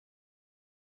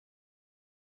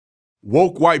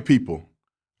Woke white people,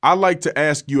 I'd like to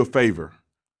ask you a favor.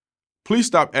 Please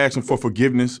stop asking for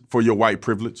forgiveness for your white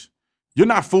privilege. You're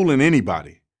not fooling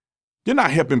anybody. You're not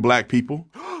helping black people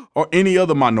or any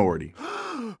other minority.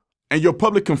 And your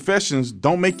public confessions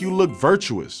don't make you look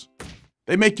virtuous.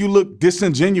 They make you look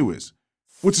disingenuous,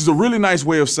 which is a really nice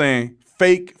way of saying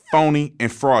fake, phony,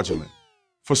 and fraudulent.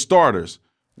 For starters,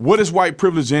 what is white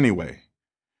privilege anyway?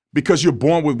 Because you're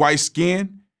born with white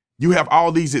skin, you have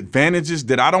all these advantages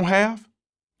that I don't have?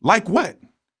 Like what?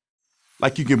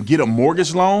 Like you can get a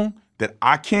mortgage loan that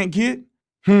I can't get?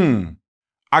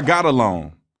 I got a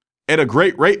loan. At a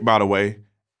great rate, by the way,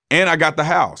 and I got the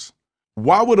house.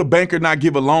 Why would a banker not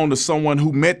give a loan to someone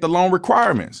who met the loan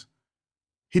requirements?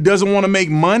 He doesn't want to make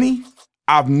money?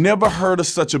 I've never heard of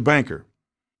such a banker.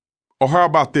 Or how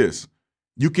about this?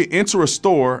 You can enter a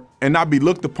store and not be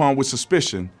looked upon with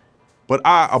suspicion, but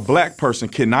I, a black person,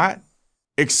 cannot?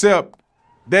 Except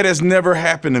that has never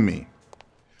happened to me.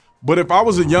 But if I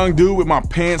was a young dude with my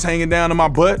pants hanging down to my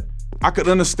butt, I could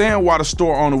understand why the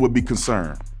store owner would be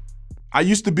concerned. I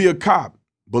used to be a cop.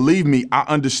 Believe me, I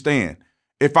understand.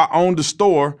 If I owned a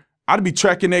store, I'd be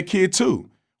tracking that kid too,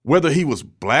 whether he was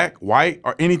black, white,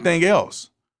 or anything else.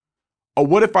 Or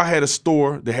what if I had a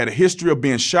store that had a history of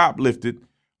being shoplifted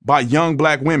by young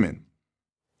black women,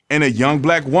 and a young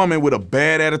black woman with a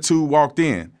bad attitude walked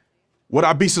in? Would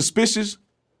I be suspicious?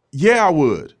 Yeah, I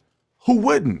would. Who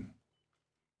wouldn't?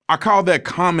 I call that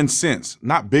common sense,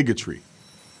 not bigotry.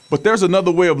 But there's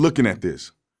another way of looking at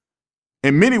this.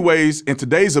 In many ways, in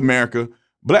today's America,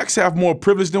 blacks have more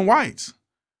privilege than whites.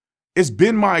 It's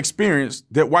been my experience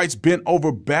that whites bent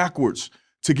over backwards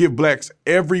to give blacks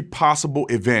every possible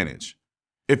advantage.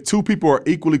 If two people are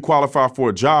equally qualified for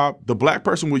a job, the black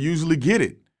person will usually get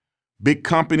it. Big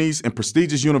companies and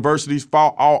prestigious universities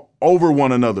fall all over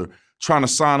one another trying to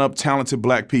sign up talented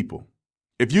black people.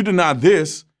 If you deny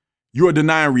this, you are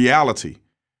denying reality,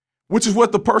 which is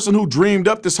what the person who dreamed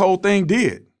up this whole thing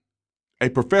did. A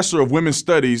professor of women's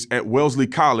studies at Wellesley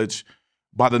College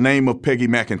by the name of Peggy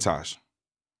McIntosh.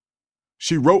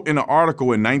 She wrote in an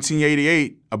article in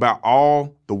 1988 about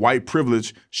all the white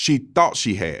privilege she thought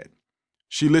she had.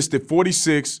 She listed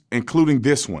 46, including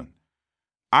this one.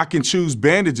 I can choose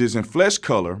bandages and flesh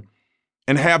color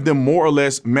and have them more or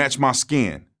less match my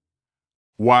skin.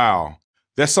 Wow,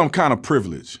 that's some kind of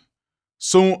privilege.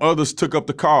 Soon others took up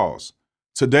the cause.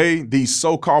 Today, these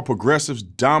so-called progressives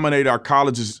dominate our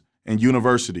colleges and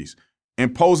universities,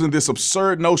 imposing this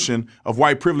absurd notion of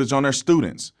white privilege on their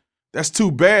students. That's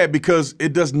too bad because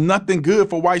it does nothing good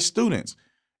for white students,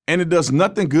 and it does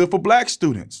nothing good for black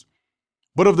students.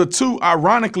 But of the two,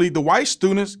 ironically, the white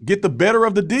students get the better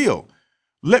of the deal.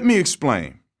 Let me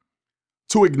explain.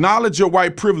 To acknowledge your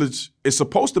white privilege is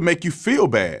supposed to make you feel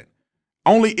bad.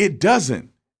 Only it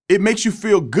doesn't. It makes you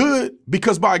feel good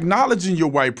because by acknowledging your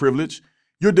white privilege,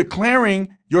 you're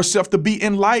declaring yourself to be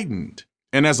enlightened.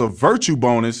 And as a virtue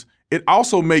bonus, it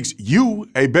also makes you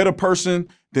a better person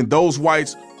than those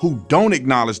whites who don't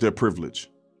acknowledge their privilege.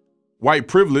 White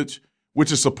privilege,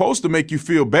 which is supposed to make you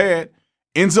feel bad,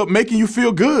 ends up making you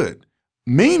feel good.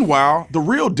 Meanwhile, the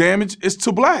real damage is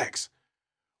to blacks.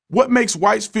 What makes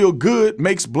whites feel good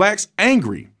makes blacks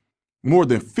angry. More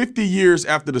than 50 years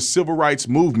after the civil rights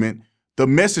movement, the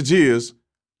message is,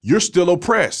 you're still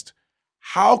oppressed.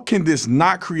 How can this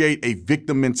not create a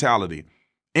victim mentality?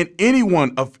 And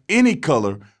anyone of any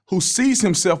color who sees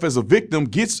himself as a victim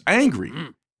gets angry.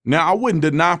 Now, I wouldn't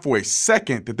deny for a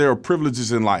second that there are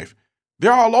privileges in life.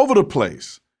 They're all over the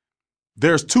place.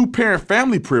 There's two-parent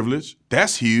family privilege.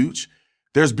 That's huge.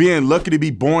 There's being lucky to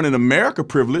be born in America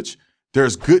privilege.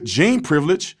 There's good gene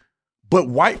privilege. But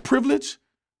white privilege?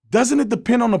 Doesn't it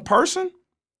depend on the person?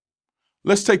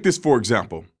 Let's take this for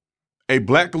example. A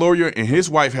black lawyer and his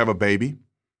wife have a baby,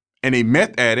 and a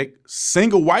meth addict,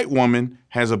 single white woman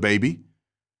has a baby.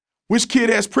 Which kid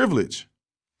has privilege?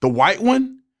 The white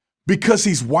one? Because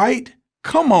he's white?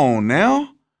 Come on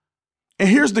now. And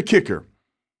here's the kicker.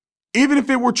 Even if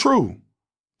it were true,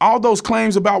 all those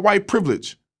claims about white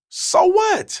privilege, so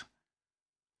what?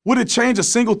 Would it change a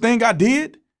single thing I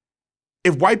did?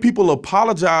 If white people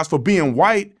apologize for being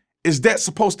white, is that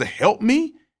supposed to help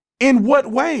me? In what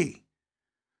way?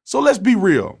 So let's be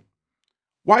real.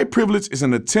 White privilege is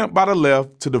an attempt by the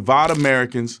left to divide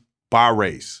Americans by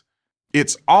race.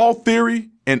 It's all theory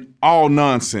and all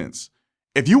nonsense.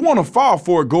 If you want to fall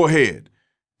for it, go ahead.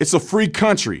 It's a free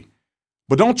country.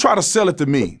 But don't try to sell it to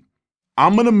me.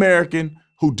 I'm an American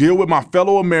who deal with my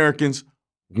fellow Americans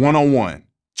one-on-one.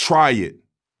 Try it.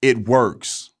 It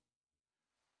works.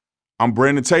 I'm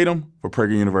Brandon Tatum for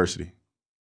Prager University.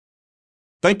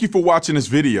 Thank you for watching this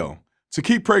video. To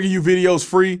keep PragerU videos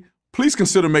free, please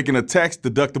consider making a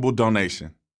tax-deductible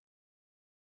donation.